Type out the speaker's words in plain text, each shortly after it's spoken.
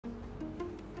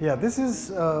Yeah, this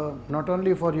is not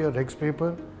only for your Rex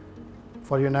paper,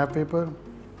 for your nav paper,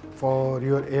 for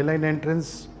your airline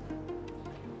entrance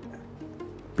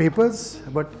papers,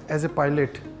 but as a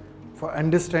pilot for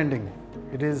understanding.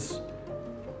 It is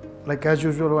like as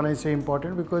usual when I say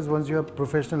important, because once you are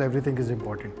professional, everything is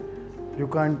important. You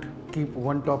can't keep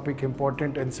one topic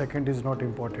important and second is not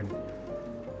important.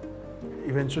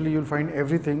 Eventually you'll find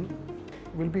everything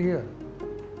will be here.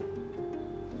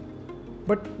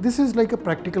 But this is like a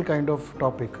practical kind of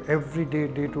topic. Every day,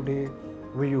 day to day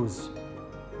we use.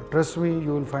 Trust me,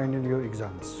 you will find in your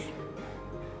exams.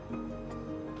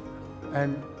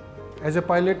 And as a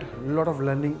pilot, a lot of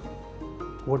learning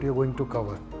what you're going to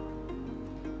cover.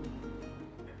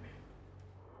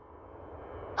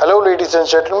 Hello ladies and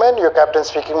gentlemen, your captain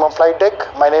speaking on flight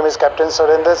deck. My name is Captain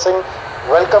Surinder Singh.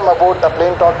 Welcome aboard the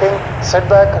plane talking. Sit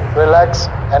back, relax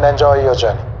and enjoy your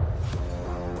journey.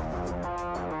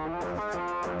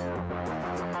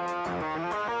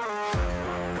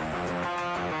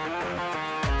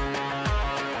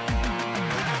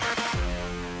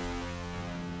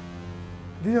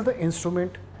 These are the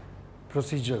instrument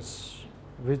procedures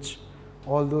which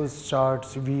all those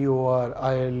charts, VOR,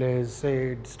 ILS,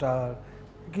 SAID, STAR,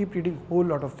 you keep reading whole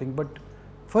lot of things. But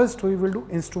first we will do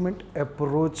instrument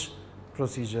approach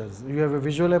procedures. You have a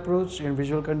visual approach. In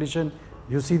visual condition,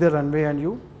 you see the runway and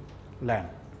you land.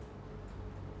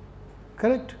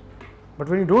 Correct? But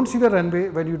when you don't see the runway,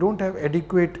 when you don't have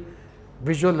adequate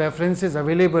visual references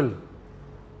available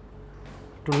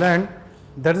to land,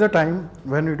 that is the time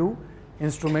when we do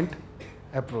instrument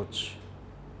approach.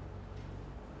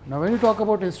 Now when you talk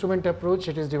about instrument approach,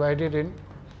 it is divided in,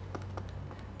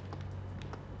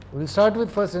 we will start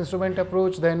with first instrument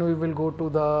approach, then we will go to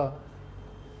the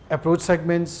approach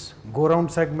segments, go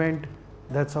round segment,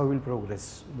 that's how we will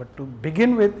progress. But to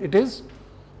begin with, it is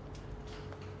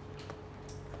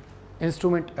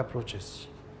instrument approaches.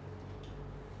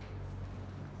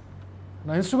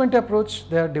 Now instrument approach,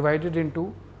 they are divided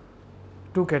into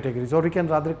two categories, or we can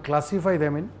rather classify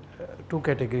them in two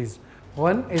categories.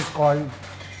 One is called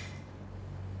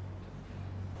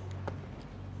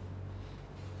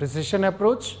precision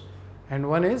approach and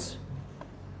one is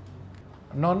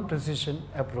non-precision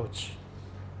approach.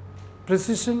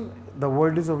 Precision, the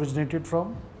word is originated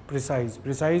from precise.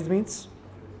 Precise means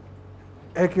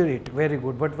accurate, very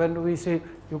good. But when we say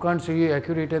you can't say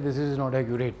accurate, this is not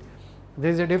accurate.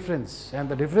 There is a difference, and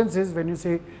the difference is when you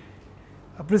say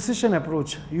a precision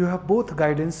approach, you have both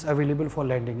guidance available for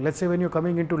landing. Let's say when you're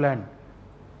coming into land,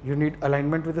 you need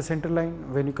alignment with the center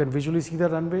line. When you can visually see the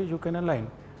runway, you can align.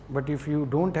 But if you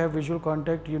don't have visual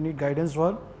contact, you need guidance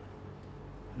for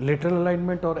lateral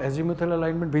alignment or azimuthal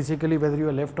alignment. Basically, whether you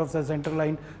are left of the center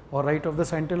line or right of the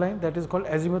center line, that is called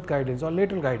azimuth guidance or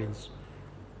lateral guidance.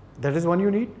 That is one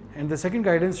you need. And the second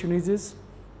guidance you need is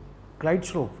glide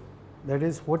slope. That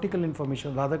is vertical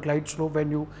information, rather glide slope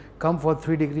when you come for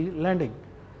 3-degree landing.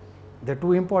 They are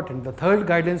two important. The third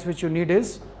guidance which you need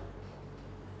is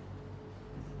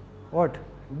what?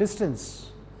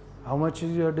 Distance. How much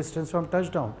is your distance from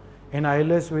touchdown? In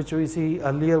ILS, which we see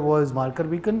earlier was marker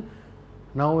beacon,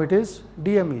 now it is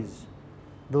DMEs.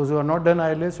 Those who are not done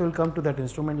ILS will come to that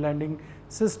instrument landing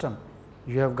system.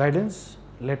 You have guidance,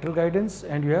 lateral guidance,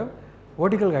 and you have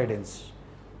vertical guidance.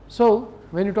 So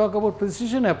when you talk about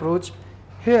precision approach,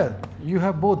 here you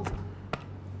have both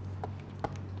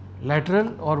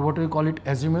lateral, or what we call it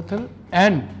azimuthal,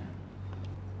 and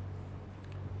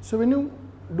so when you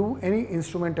do any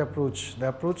instrument approach, the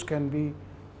approach can be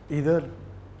either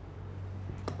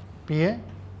PA,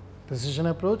 precision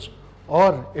approach,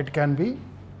 or it can be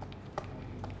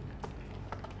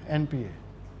NPA.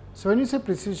 So when you say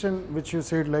precision, which you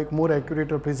said like more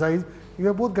accurate or precise, you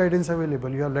have both guidance available.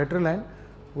 You have lateral and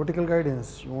vertical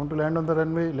guidance. You want to land on the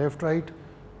runway, left, right,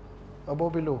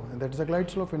 above, below, and that is a glide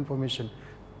slope information.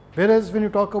 Whereas when you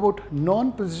talk about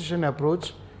non-precision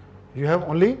approach, you have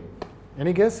only,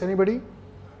 any guess, anybody?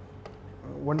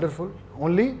 Wonderful.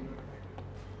 Only,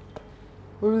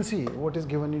 we will see what is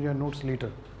given in your notes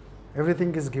later.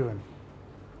 Everything is given.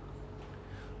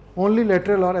 Only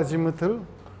lateral or azimuthal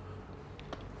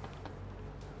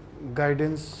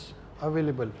guidance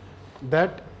available.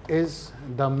 That is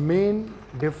the main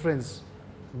difference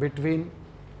between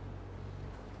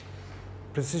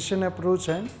precision approach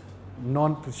and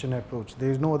non-precision approach. There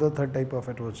is no other third type of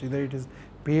approach. Either it is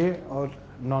PA or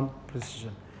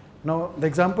non-precision. Now, the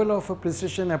example of a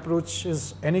precision approach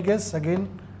is, any guess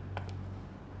again?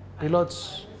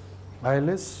 Pilots,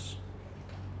 ILS,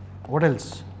 what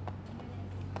else?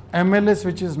 MLS,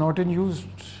 which is not in use,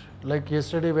 like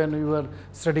yesterday when we were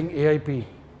studying AIP,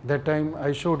 that time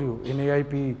I showed you in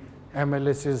AIP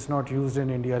MLS is not used in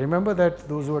India. Remember that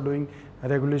those who are doing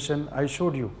regulation, I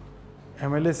showed you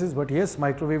MLS is, but yes,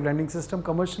 microwave landing system,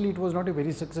 commercially it was not a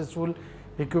very successful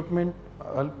equipment.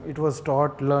 It was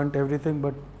taught, learnt everything,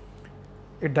 but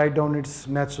it died down its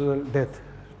natural death.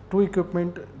 Two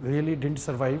equipment really didn't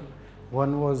survive.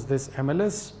 One was this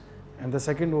MLS and the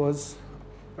second was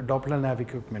a Doppler nav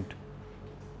equipment.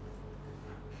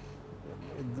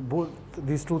 Both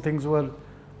these two things were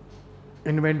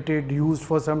invented, used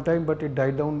for some time, but it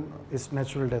died down its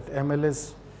natural death.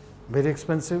 MLS very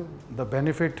expensive, the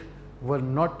benefit were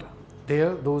not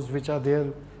there, those which are there,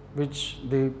 which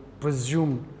they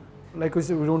presume, like we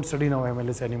say, we don't study now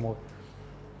MLS anymore.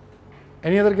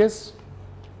 Any other guess?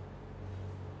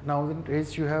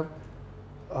 Nowadays you have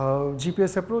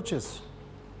GPS approaches.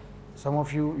 Some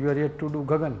of you are yet to do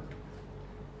Gagan.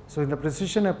 So in the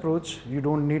precision approach, you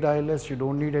don't need ILS, you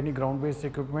don't need any ground-based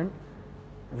equipment.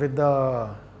 With the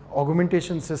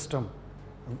augmentation system,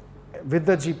 with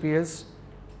the GPS,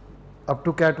 up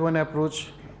to Cat 1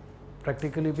 approach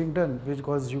practically being done,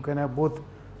 because you can have both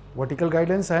vertical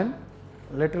guidance and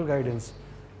lateral guidance.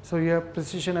 So you have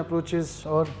precision approaches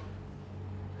or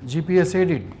GPS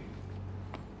aided,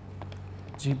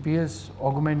 GPS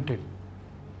augmented.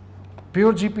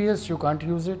 Pure GPS you can't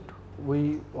use it,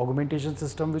 augmentation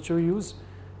system which we use.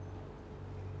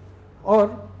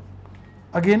 Or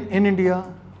again in India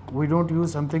we don't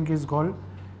use something is called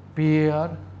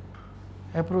PAR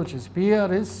approaches.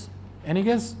 PAR is, any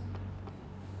guess?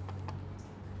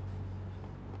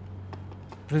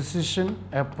 Precision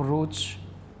approach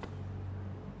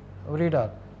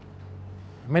radar.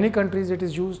 Many countries it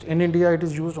is used. In India it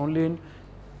is used only in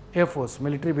Air Force,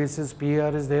 military bases.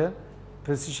 PAR is there,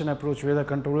 precision approach, where the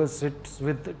controller sits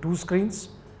with two screens,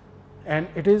 and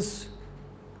it is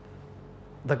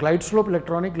the glide slope,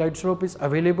 electronic glide slope is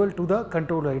available to the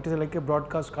controller. It is like a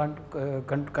broadcast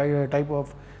type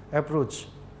of approach,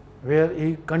 where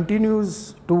he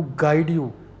continues to guide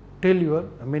you till your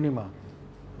minima.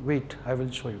 Wait, I will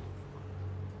show you.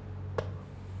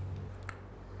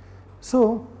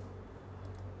 So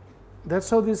that's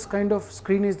how this kind of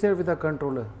screen is there with the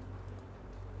controller.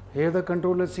 Here the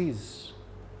controller sees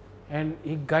and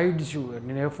he guides you.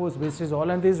 And in Air Force bases all,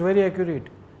 and this is very accurate.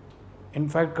 In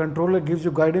fact, controller gives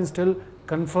you guidance till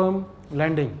confirm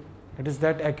landing. It is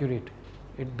that accurate.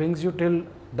 It brings you till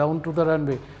down to the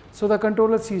runway. So the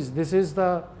controller sees this is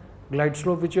the glide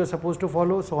slope which you are supposed to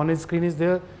follow. So on his screen is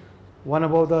there, one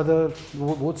above the other,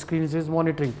 both screens is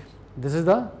monitoring. This is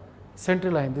the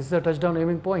center line. This is the touchdown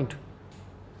aiming point.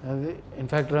 In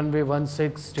fact, runway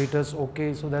 16 status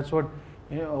okay. So that's what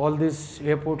all these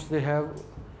airports they have.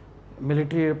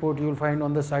 Military airport, you will find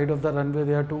on the side of the runway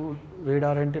there are two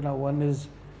radar antenna. One is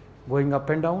going up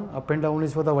and down. Up and down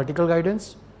is for the vertical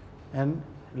guidance, and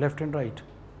left and right.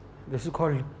 This is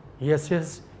called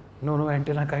yes, no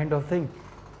antenna kind of thing.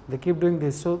 They keep doing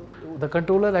this. So the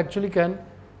controller actually can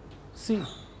see.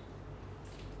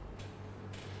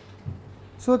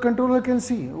 So the controller can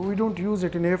see. We don't use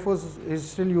it in Air Force. Is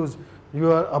still used.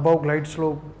 You are above glide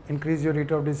slope, increase your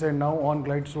rate of descent. Now on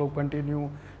glide slope,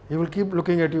 continue. He will keep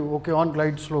looking at you. Okay, on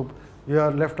glide slope, you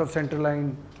are left of center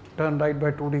line, turn right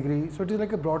by 2 degrees. So it is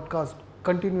like a broadcast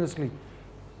continuously.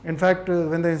 In fact,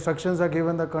 when the instructions are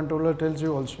given, the controller tells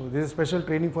you also. There is special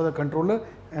training for the controller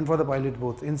and for the pilot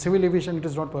both. In civil aviation, it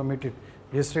is not permitted.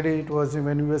 Yesterday, it was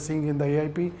when we were seeing in the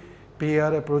AIP,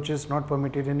 PAR approach is not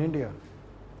permitted in India.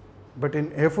 But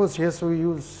in Air Force, yes, we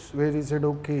use where he said,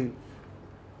 okay,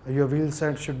 your wheel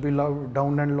set should be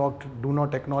down and locked. Do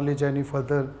not acknowledge any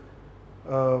further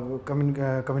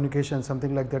communication,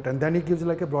 something like that. And then he gives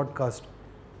like a broadcast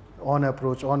on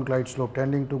approach, on glide slope,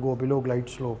 tending to go below glide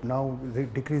slope. Now they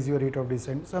decrease your rate of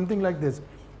descent, something like this.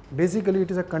 Basically,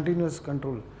 it is a continuous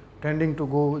control, tending to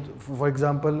go, for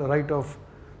example, right of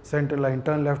center line,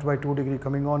 turn left by 2 degrees,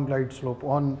 coming on glide slope,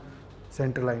 on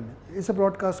center line. It's a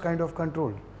broadcast kind of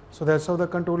control. So that's how the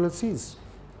controller sees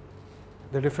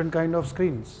the different kind of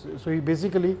screens. So he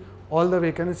basically all the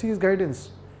way can see his guidance.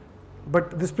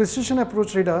 But this precision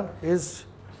approach radar is,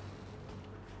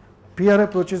 PR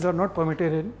approaches are not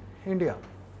permitted in India.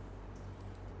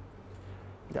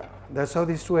 Yeah, that's how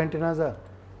these two antennas are.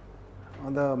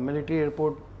 On the military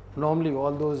airport, normally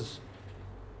all those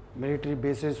military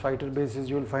bases, fighter bases,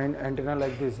 you will find antenna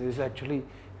like this. This actually,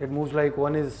 it moves like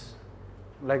one is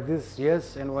like this,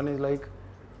 yes, and one is like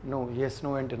no, yes,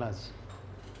 no antennas.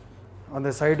 On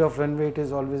the side of runway, it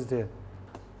is always there.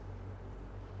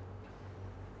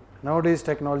 Nowadays,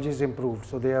 technology is improved,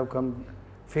 so they have come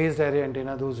phased array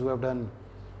antenna, those who have done,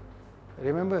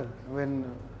 remember when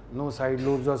no side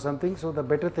lobes or something, so the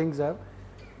better things have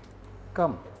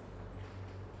come.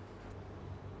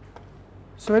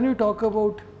 So when you talk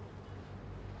about,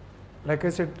 like I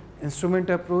said,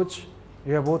 instrument approach,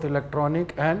 you have both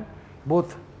electronic and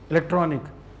both electronic.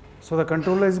 So the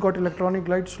controller has got electronic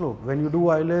glide slope. When you do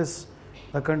ILS,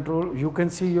 the control, you can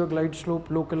see your glide slope,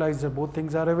 localizer, both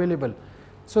things are available.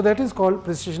 So that is called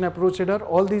precision approach radar.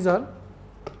 All these are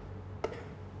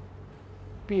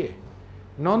PA.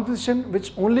 Non-precision,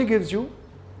 which only gives you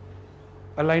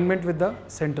alignment with the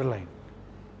center line,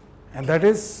 and that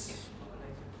is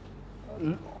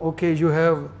okay. You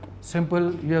have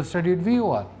simple, you have studied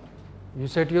VOR, you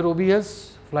set your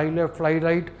OBS, fly left, fly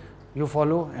right, you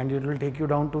follow, and it will take you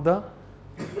down to the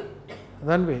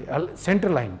runway, center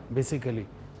line basically.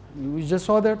 You just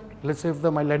saw that. Let's say if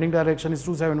my landing direction is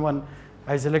 271,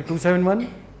 I select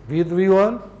 271 with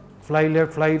VOR, fly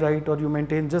left, fly right, or you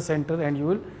maintain just center, and you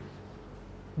will,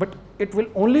 but it will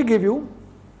only give you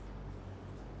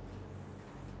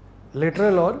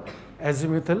lateral or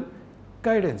azimuthal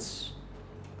guidance.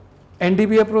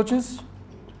 NDB approaches,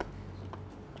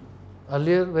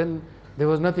 earlier when there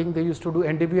was nothing, they used to do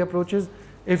NDB approaches.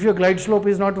 If your glide slope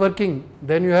is not working,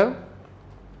 then you have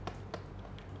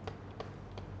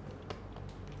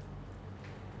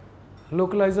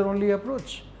localizer only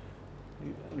approach.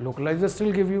 Localizer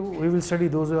still give you, we will study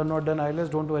those who are not done ILS,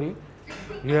 don't worry.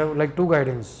 You have like two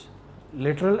guidance,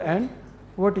 lateral and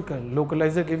vertical.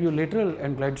 Localizer give you lateral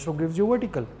and glide slope gives you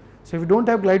vertical. So if you don't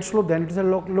have glide slope, then it is a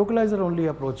localizer only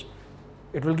approach.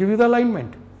 It will give you the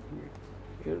alignment.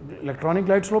 Electronic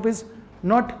glide slope is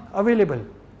not available.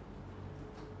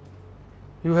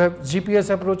 You have GPS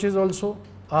approaches also,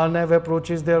 RNAV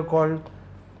approaches they are called,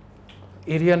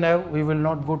 area nav. We will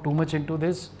not go too much into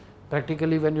this.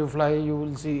 Practically when you fly, you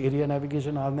will see area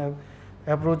navigation, RNAV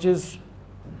approaches,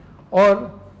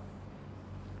 or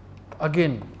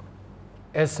again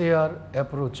SAR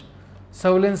approach,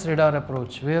 surveillance radar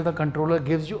approach, where the controller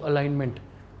gives you alignment,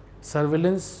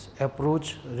 surveillance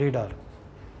approach radar.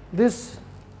 This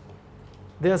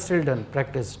they are still done,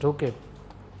 practiced, okay.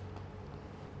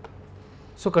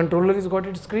 So controller has got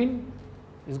its screen,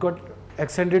 he's got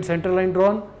extended center line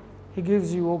drawn, he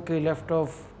gives you okay, left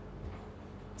of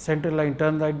center line,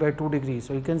 turn right by 2 degrees.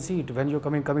 So you can see it when you're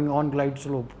coming on glide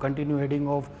slope, continue heading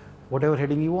off whatever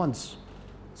heading he wants.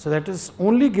 So that is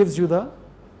only gives you the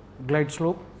glide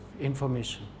slope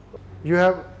information. You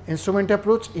have instrument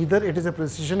approach, either it is a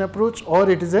precision approach or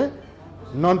it is a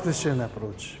non-precision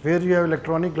approach. Where you have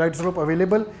electronic glide slope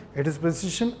available, it is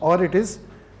precision or it is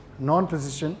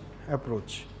non-precision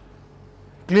approach.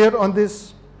 Clear on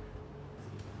this?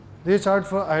 This chart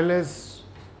for ILS,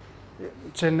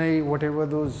 Chennai, whatever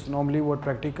those normally what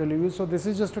practically use. So this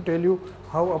is just to tell you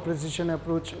how a precision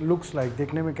approach looks like.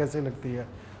 देखने में कैसे लगती है.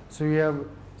 So you have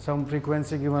some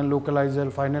frequency given,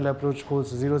 localizer, final approach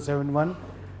course 071.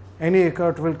 Any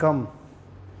aircraft will come.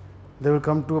 They will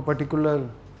come to a particular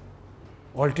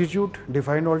altitude,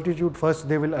 defined altitude. First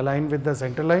they will align with the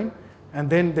center line, and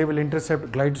then they will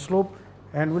intercept glide slope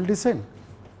and will descend.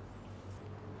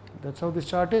 That's how this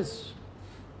chart is.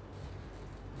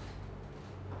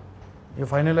 Your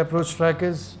final approach track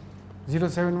is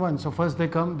 071. So first they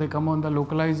come on the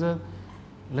localizer,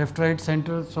 left, right,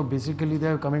 center. So basically they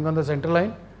are coming on the center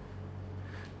line.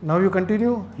 Now you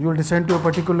continue, you will descend to a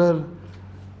particular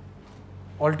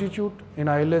altitude. In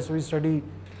ILS we study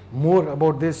more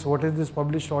about this, what is this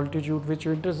published altitude which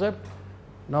you intercept.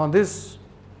 Now this,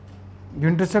 you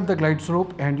intercept the glide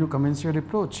slope and you commence your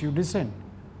approach, you descend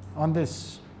on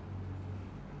this.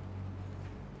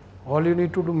 All you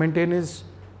need to do maintain is,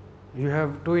 you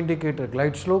have two indicators,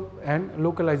 glide slope and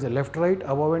localizer, left, right,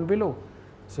 above and below.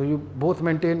 So you both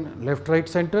maintain left, right,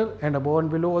 center, and above and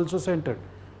below also center.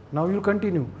 Now you will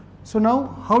continue. So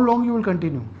now how long you will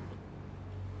continue?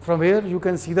 From here you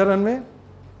can see the runway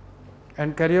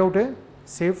and carry out a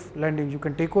safe landing. You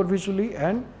can take over visually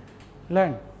and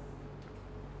land.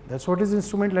 That's what is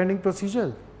instrument landing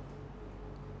procedure.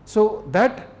 So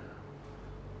that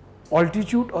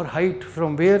altitude or height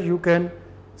from where you can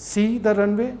see the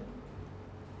runway,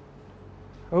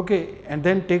 okay, and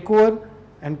then take over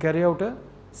and carry out a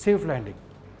safe landing.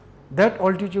 That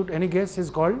altitude, any guess, is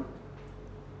called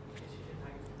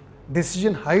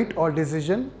decision height or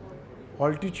decision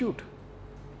altitude.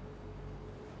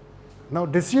 Now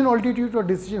decision altitude or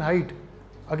decision height,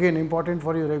 again important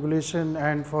for your regulation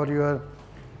and for your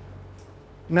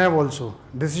nav also.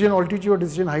 Decision altitude or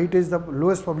decision height is the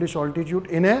lowest published altitude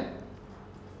in a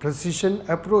precision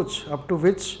approach, up to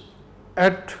which,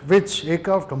 at which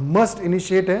aircraft must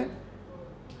initiate a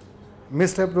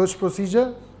missed approach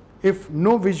procedure if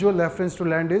no visual reference to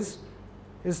land is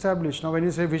established. Now when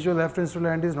you say visual reference to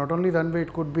land is not only runway,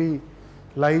 it could be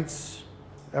lights,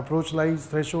 approach lights,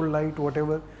 threshold light,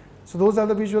 whatever. So those are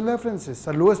the visual references.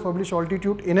 The lowest published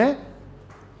altitude in a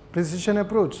precision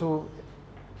approach. So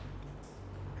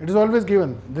it is always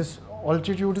given. This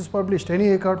altitude is published. Any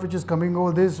aircraft which is coming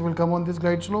over this will come on this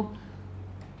glide slope.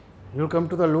 You will come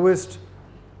to the lowest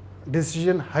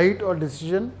decision height or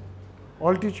decision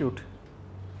altitude.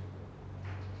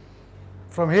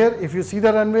 From here, if you see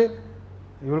the runway,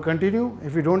 you will continue.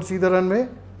 If you don't see the runway,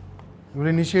 you will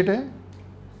initiate a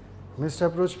missed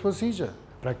approach procedure.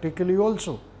 Practically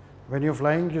also, when you're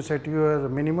flying, you set your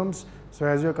minimums. So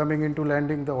as you're coming into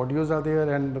landing, the audios are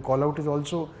there, and the call out is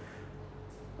also,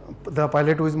 the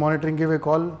pilot who is monitoring give a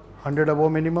call, 100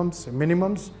 above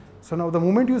minimums. So now the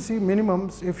moment you see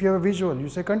minimums, if you have a visual, you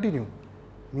say continue.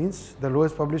 Means the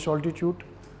lowest published altitude,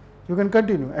 you can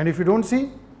continue. And if you don't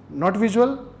see, not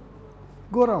visual,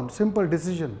 go around. Simple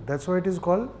decision. That's why it is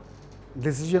called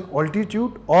decision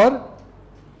altitude or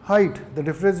height. The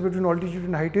difference between altitude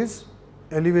and height is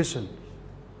elevation.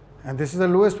 And this is the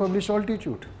lowest published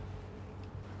altitude.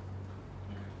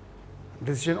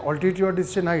 Decision altitude or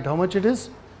decision height. How much it is?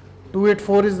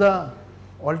 284 is the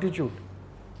altitude.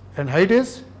 And height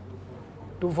is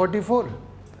 244.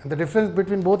 And the difference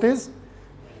between both is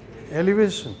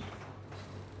elevation.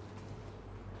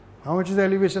 How much is the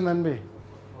elevation runway?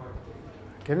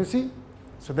 Can you see?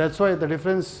 So that's why the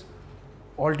difference,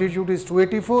 altitude is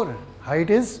 284, height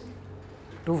is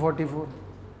 244.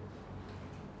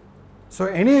 So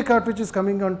any aircraft which is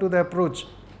coming onto the approach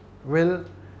will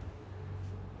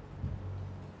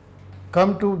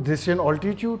come to decision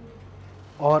altitude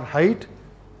or height.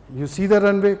 You see the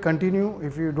runway, continue.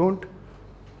 If you don't,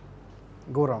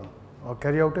 go round or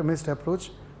carry out a missed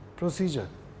approach procedure.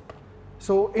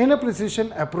 So in a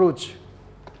precision approach,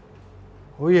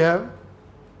 we have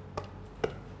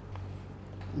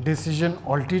decision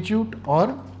altitude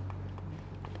or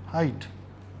height.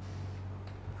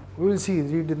 We will see,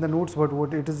 read in the notes, but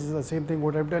what it is the same thing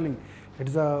what I am telling. It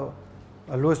is a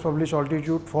lowest published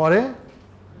altitude for a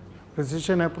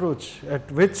precision approach at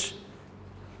which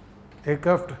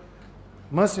aircraft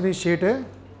must initiate a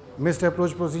missed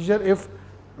approach procedure if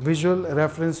visual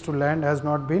reference to land has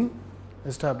not been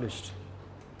established.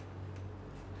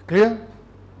 Clear?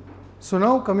 So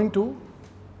now coming to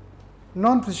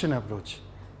non-precision approach.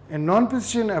 In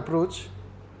non-precision approach,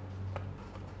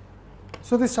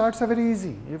 so the starts are very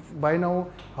easy. If by now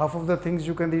half of the things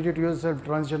you can read it yourself,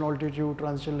 transition altitude,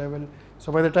 transition level.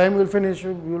 So by the time you will finish,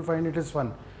 you will find it is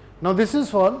fun. Now this is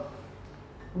for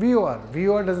VOR.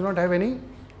 VOR does not have any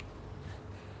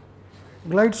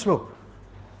glide slope.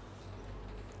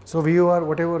 So VOR,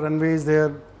 whatever runway is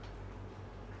there,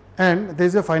 and there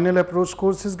is a final approach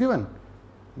course is given.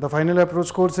 The final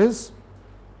approach course is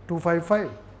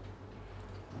 255.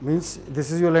 Means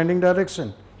this is your landing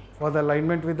direction for the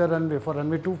alignment with the runway for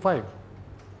runway 25.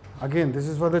 Again, this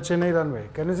is for the Chennai runway.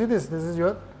 Can you see this? This is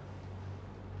your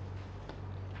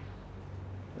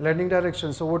landing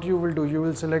direction. So what you will do, you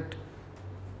will select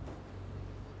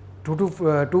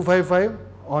 255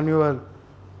 on your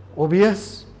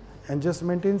OBS and just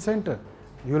maintain center.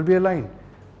 You will be aligned.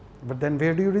 But then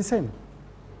where do you descend?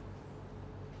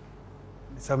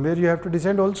 Somewhere you have to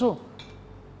descend also.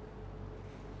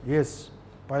 Yes,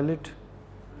 pilot.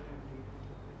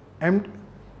 And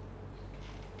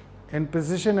in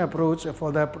precision approach,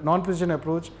 for the non-precision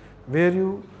approach, where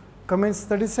you commence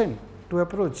the descent to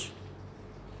approach.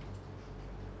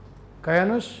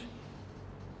 Kayanush?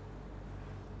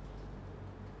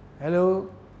 Hello?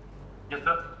 Yes,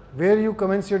 sir. Where you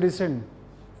commence your descent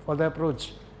for the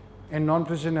approach in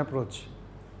non-precision approach?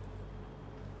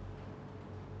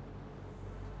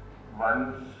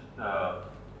 Once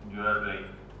you are like,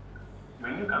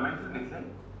 when you commence the descent,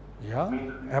 Yeah,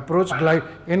 approach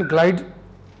glide.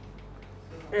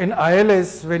 In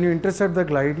ILS, when you intercept the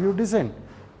glide, you descend.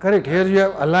 Correct. Here you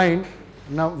have aligned.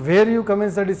 Now, where you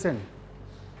commence the descent?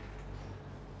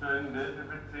 so in this,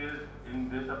 if it says in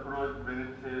this approach, when it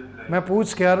says like, मैं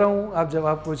पूछ क्या रहा हूँ, आप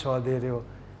जवाब कुछ और दे रहे हो.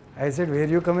 I said where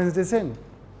you commence descent.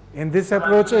 In this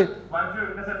approach, once you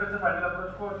intercept the final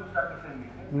approach course, you start descending.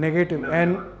 Right? negative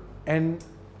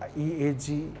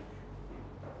NEAG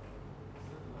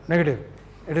negative.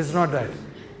 It is not that.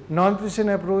 Non-precision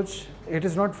approach, it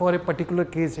is not for a particular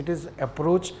case. It is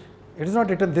approach. It is not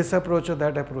written this approach or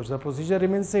that approach. The procedure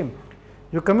remains same.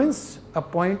 You commence, a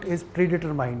point is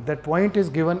predetermined. That point is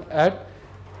given at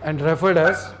and referred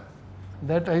as,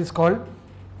 that is called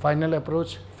final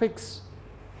approach fix,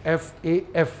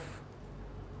 FAF.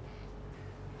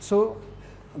 So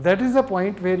that is the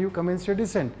point where you commence your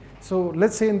descent. So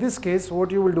let's say in this case,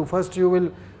 what you will do, first you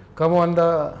will come on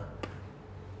the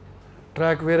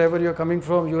track wherever you are coming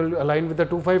from, you will align with the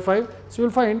 255. So you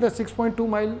will find the 6.2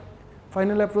 mile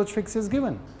final approach fix is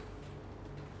given.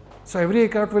 So every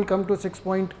aircraft will come to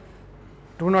 6.2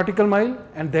 nautical mile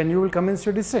and then you will commence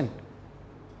your descent.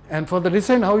 And for the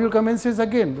descent, how you commence is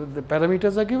again, the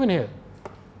parameters are given here.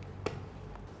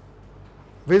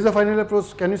 Where is the final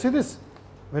approach? Can you see this?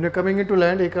 When you are coming into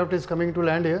land, aircraft is coming to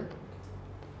land here.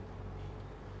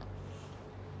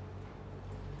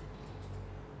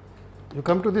 You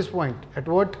come to this point. At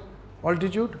what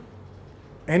altitude?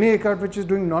 Any aircraft which is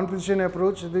doing non-precision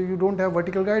approach, you don't have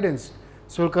vertical guidance.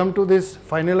 So, you will come to this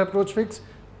final approach fix.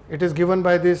 It is given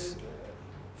by this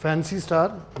fancy star,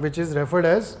 which is referred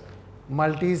as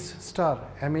Maltese star,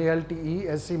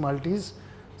 MALTESC, Maltese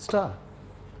star.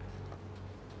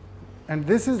 And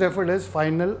this is referred as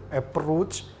final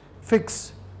approach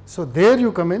fix. So, there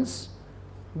you commence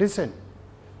descent.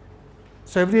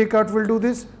 So, every aircraft will do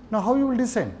this. Now, how you will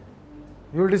descend?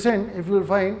 You will descend if you will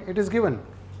find it is given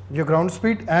your ground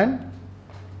speed and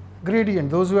gradient.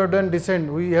 Those who have done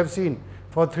descent, we have seen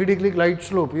for 3-degree glide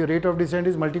slope, your rate of descent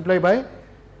is multiplied by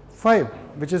 5,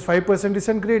 which is 5%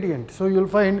 descent gradient. So, you will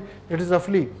find it is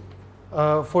roughly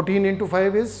 14 into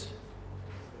 5 is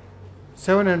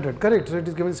 700, correct. So, it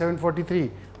is given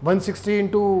 743. 160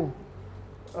 into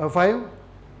 5,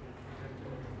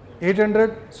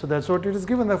 800. So, that is what it is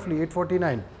given roughly,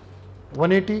 849.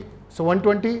 180. So,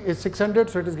 120 is 600.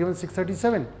 So, it is given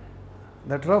 637.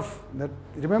 That rough. That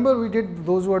remember we did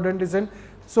those who are done descent.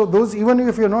 So, those even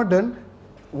if you are not done,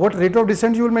 what rate of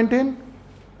descent you will maintain,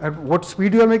 at what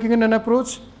speed you are making in an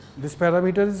approach, this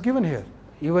parameter is given here.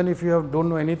 Even if you don't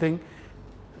know anything,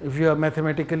 if you are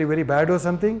mathematically very bad or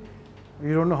something,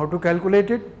 you don't know how to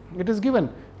calculate it, it is given.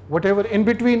 Whatever in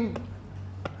between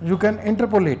you can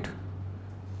interpolate.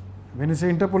 When you say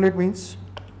interpolate means,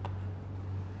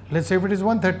 let's say if it is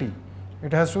 130,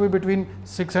 it has to be between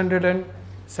 600 and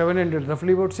 700,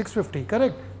 roughly about 650,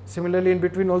 correct. Similarly, in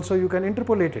between also you can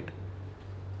interpolate it.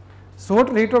 So,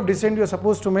 what rate of descent you are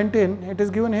supposed to maintain, it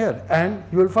is given here, and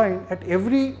you will find at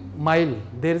every mile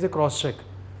there is a cross check.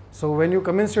 So, when you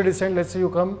commence your descent, let's say you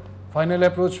come final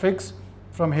approach fix,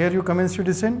 from here you commence your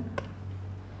descent.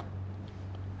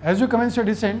 As you commence your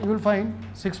descent, you will find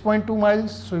 6.2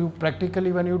 miles. So, you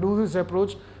practically when you do this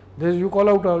approach, there you call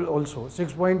out also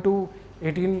 6.2,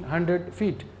 1800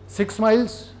 feet, 6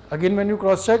 miles. Again when you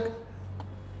cross check,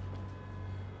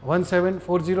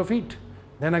 1740 feet.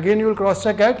 Then again you will cross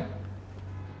check at.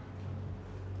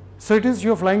 So, it is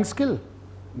your flying skill.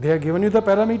 They have given you the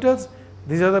parameters.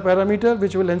 These are the parameters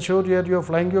which will ensure that you are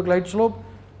flying your glide slope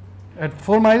at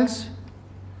 4 miles,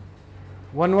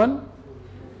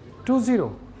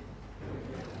 1120.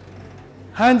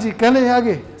 Hanji, kale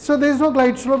aage. So, there is no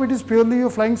glide slope, it is purely your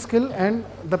flying skill and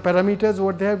the parameters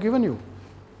what they have given you.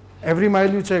 Every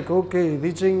mile you check, okay,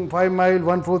 reaching 5 mile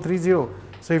 1430.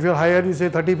 So, if you are higher, you say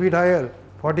 30 feet higher,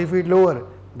 40 feet lower.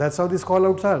 That is how these call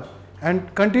outs are.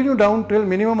 And continue down till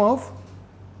minimum of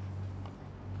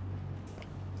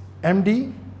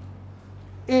MDA.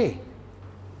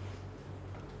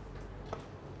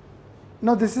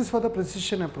 Now, this is for the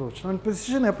precision approach. Now, in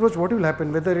precision approach, what will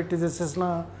happen, whether it is a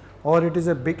Cessna or it is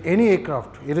a big, any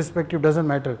aircraft, irrespective, does not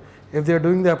matter. If they are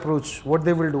doing the approach, what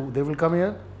they will do? They will come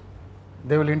here,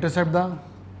 they will intercept the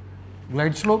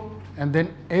glide slope, and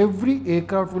then every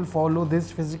aircraft will follow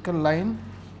this physical line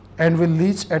and will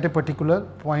reach at a particular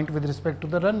point with respect to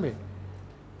the runway.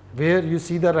 Where you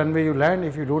see the runway, you land.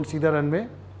 If you don't see the runway,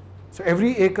 so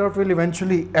every aircraft will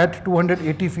eventually at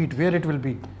 280 feet, where it will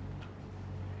be?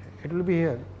 It will be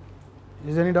here.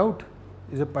 Is there any doubt?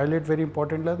 Is a pilot very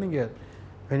important learning here?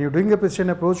 When you are doing a precision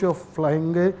approach, you are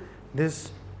flying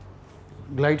this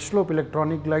glide slope,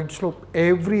 electronic glide slope,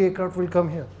 every aircraft will come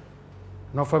here.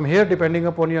 Now, from here, depending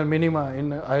upon your minima,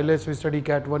 in ILS we study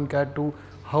Cat 1, Cat 2,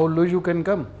 how low you can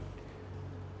come.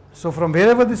 So, from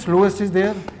wherever this lowest is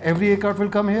there, every aircraft will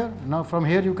come here. Now, from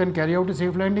here you can carry out a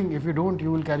safe landing. If you don't,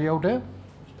 you will carry out a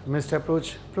missed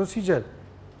approach procedure.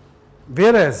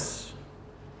 Whereas,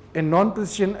 in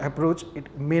non-precision approach,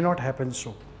 it may not happen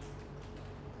so.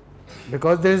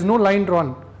 Because there is no line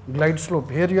drawn, glide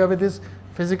slope. Here you have this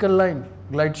physical line,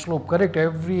 glide slope, correct.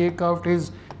 Every aircraft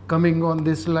is coming on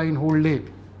this line whole day.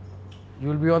 You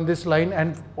will be on this line,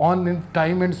 and on in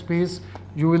time and space,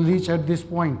 you will reach at this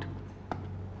point.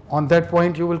 On that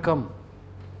point you will come,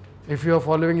 if you are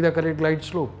following the correct glide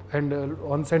slope and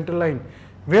on center line.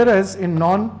 Whereas, in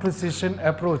non-precision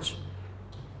approach,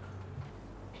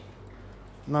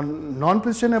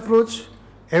 non-precision approach,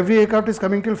 every aircraft is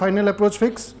coming till final approach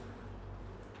fix.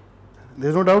 There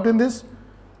is no doubt in this,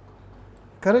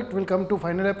 correct. Will come to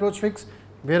final approach fix,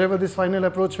 wherever this final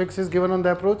approach fix is given on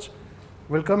the approach,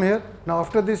 will come here. Now,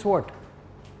 after this what?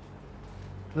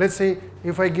 Let us say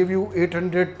if I give you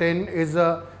 810 is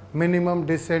a minimum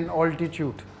descent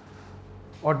altitude,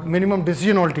 or minimum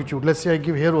decision altitude. Let's say I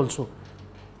give here also.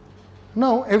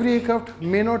 Now every aircraft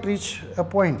may not reach a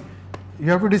point. You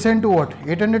have to descend to what?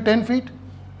 810 feet.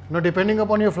 Now depending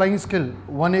upon your flying skill,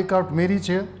 one aircraft may reach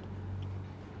here,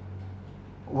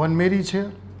 one may reach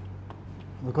here,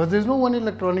 because there is no one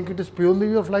electronic, it is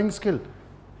purely your flying skill.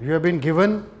 You have been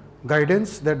given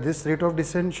guidance that this rate of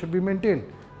descent should be maintained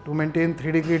to maintain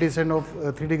 3 degree descent of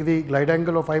 3 degree glide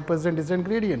angle of 5% descent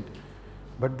gradient,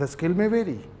 but the skill may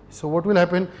vary. So what will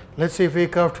happen? Let's say if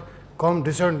aircraft come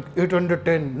descend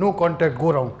 810, no contact,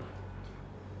 go round.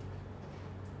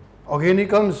 Again he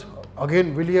comes,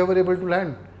 again will he ever able to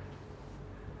land?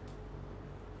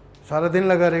 सारा दिन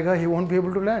लगा रहेगा, he won't be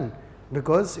able to land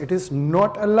because it is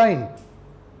not a line.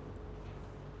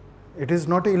 It is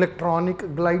not an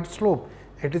electronic glide slope.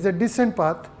 It is a descent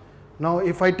path. Now,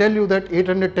 if I tell you that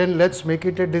 810, let's make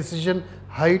it a decision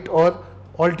height or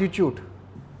altitude.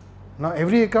 Now,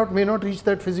 every aircraft may not reach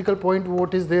that physical point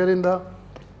what is there in the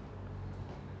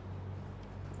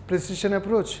precision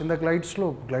approach, in the glide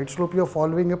slope. Glide slope, you are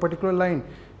following a particular line.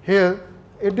 Here,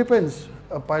 it depends.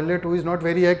 A pilot who is not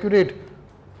very accurate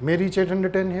may reach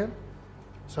 810 here.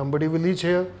 Somebody will reach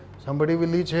here, somebody will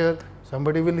reach here,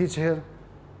 somebody will reach here.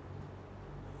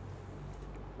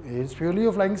 It's purely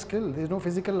a flying skill. There is no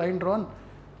physical line drawn.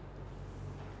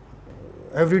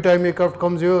 Every time aircraft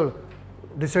comes here,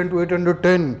 descend to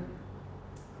 810,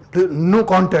 no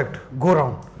contact, go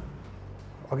round.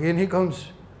 Again he comes,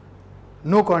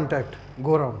 no contact,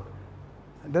 go round.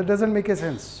 That doesn't make a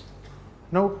sense.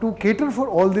 Now to cater for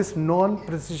all this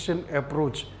non-precision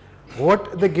approach,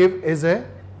 what they give is a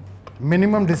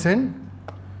minimum descent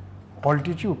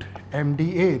altitude,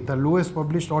 MDA, the lowest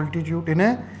published altitude in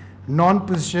a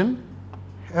non-precision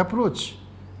approach,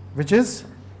 which is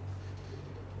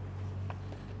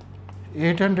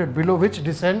 800, below which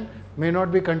descent may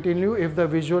not be continued if the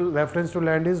visual reference to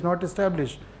land is not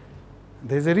established.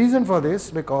 There is a reason for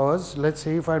this, because let's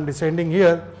say if I am descending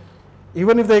here,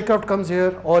 even if the aircraft comes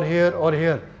here or here or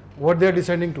here, what they are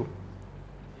descending to?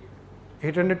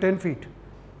 810 feet.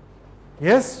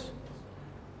 Yes,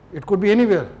 it could be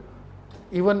anywhere,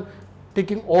 even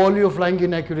taking all your flying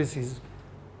inaccuracies.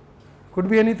 Could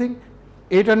be anything.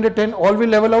 810, all will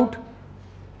level out,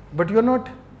 but you are not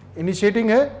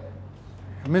initiating a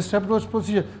missed approach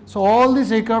procedure. So all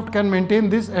these aircraft can maintain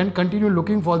this and continue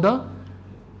looking for the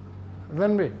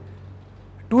runway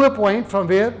to a point from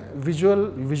where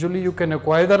visually you can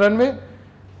acquire the runway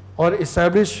or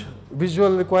establish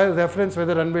visual require reference,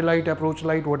 whether runway light, approach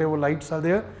light, whatever lights are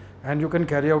there, and you can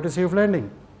carry out a safe landing.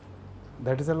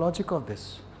 That is the logic of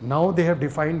this. Now they have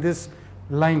defined this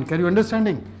line. Can you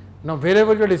understanding? Now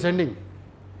wherever you are descending,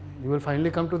 you will finally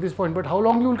come to this point, but how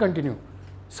long you will continue?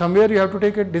 Somewhere you have to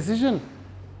take a decision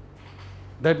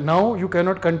that now you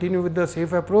cannot continue with the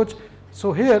safe approach.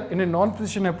 So here in a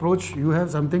non-precision approach, you have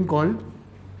something called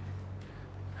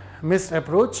missed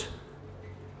approach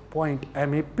point,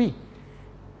 MAP.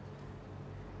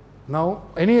 Now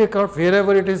any aircraft,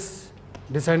 wherever it is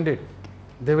descended,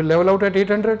 they will level out at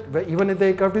 800, even if the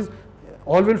aircraft is,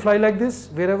 all will fly like this,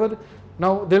 wherever.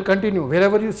 Now they will continue,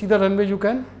 wherever you see the runway you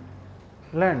can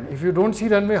land. If you don't see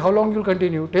runway, how long you will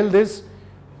continue? Till this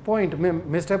point,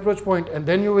 missed approach point, and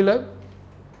then you will have.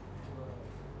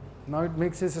 Now it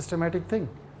makes a systematic thing.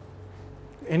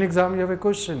 In exam you have a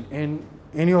question, in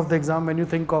any of the exam when you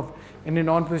think of in a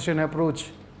non-precision approach,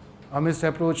 a missed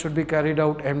approach should be carried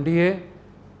out MDA,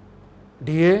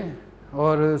 DA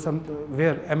or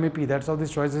where MAP, that's how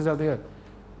these choices are there.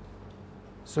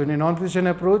 So in a non-precision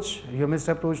approach, your missed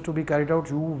approach to be carried out,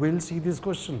 you will see this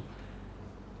question.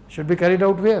 Should be carried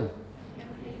out where?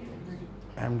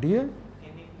 MDA?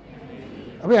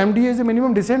 अबे MDA is a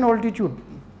minimum descent altitude.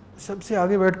 सबसे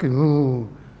आगे बैठ के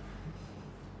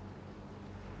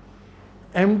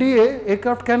MDA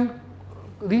aircraft can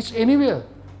reach anywhere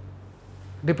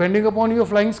depending upon your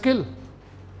flying skill.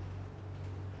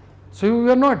 So you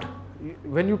are not,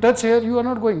 when you touch here, you are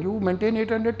not going, you maintain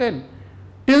 810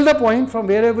 till the point from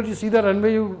wherever you see the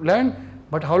runway you land,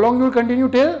 but how long you will continue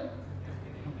till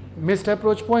missed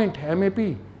approach point,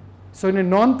 MAP. So in a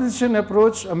non-precision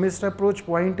approach, a missed approach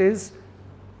point is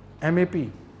MAP.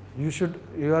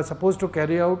 You are supposed to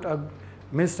carry out a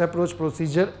missed approach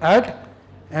procedure at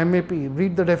MAP.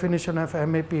 Read the definition of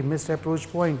MAP, missed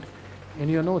approach point, in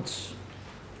your notes.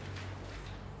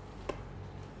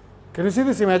 Can you see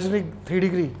this imaginary 3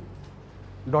 degree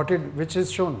dotted which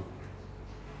is shown?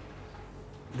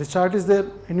 This chart is there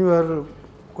in your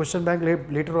question bank,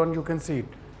 later on you can see it.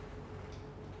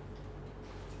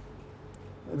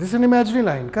 This is an imaginary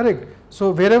line, correct?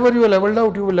 So wherever you are leveled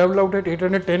out, you will level out at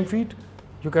 810 feet.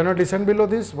 You cannot descend below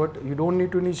this, but you don't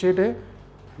need to initiate a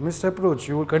missed approach.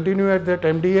 You will continue at that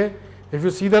MDA. If you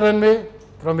see the runway,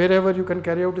 from wherever you can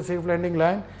carry out a safe landing,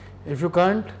 land. If you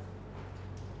can't,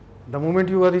 the moment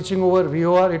you are reaching over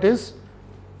VOR, it is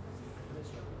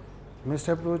missed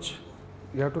approach.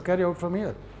 You have to carry out from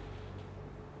here.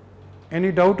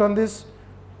 Any doubt on this?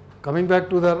 Coming back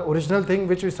to the original thing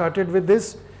which we started with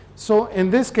this. So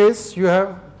in this case, you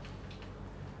have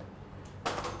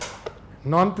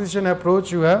non-precision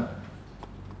approach, you have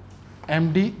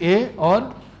MDA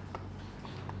or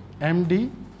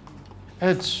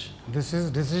MDH. This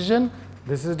is decision,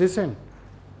 this is descent.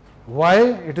 Why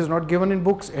it is not given in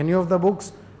books, any of the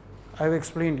books, I have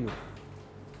explained you.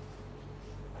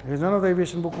 There is none of the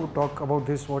aviation book who talk about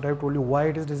this, what I have told you, why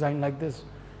it is designed like this.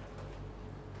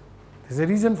 There is a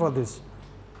reason for this.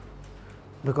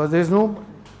 Because there is no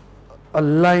a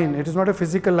line, it is not a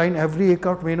physical line, every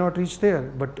aircraft may not reach there.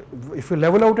 But if you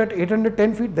level out at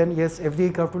 810 feet, then yes, every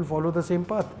aircraft will follow the same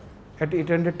path at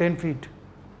 810 feet.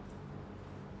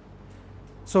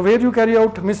 So where you carry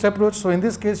out missed approach? So in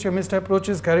this case, your missed approach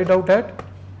is carried out at,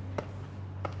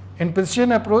 in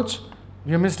precision approach,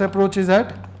 your missed approach is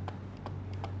at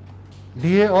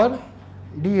DA or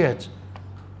DH.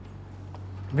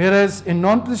 Whereas in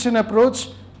non-precision approach,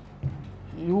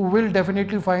 you will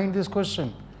definitely find this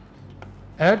question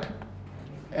at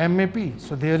MAP.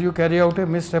 So there you carry out a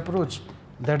missed approach.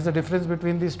 That's the difference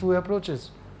between these two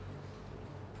approaches.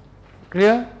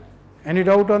 Clear? Any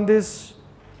doubt on this?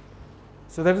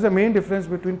 So that is the main difference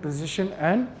between precision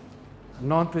and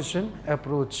non-precision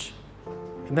approach.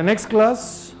 In the next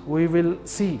class, we will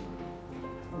see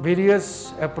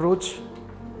various approach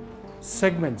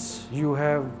segments. You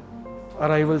have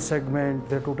arrival segment,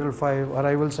 the total 5,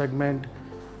 arrival segment,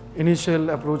 initial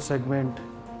approach segment,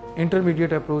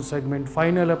 intermediate approach segment,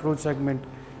 final approach segment,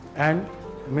 and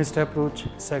missed approach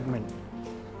segment.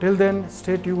 Till then,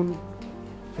 stay tuned.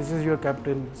 This is your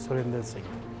Captain Surinder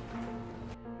Singh.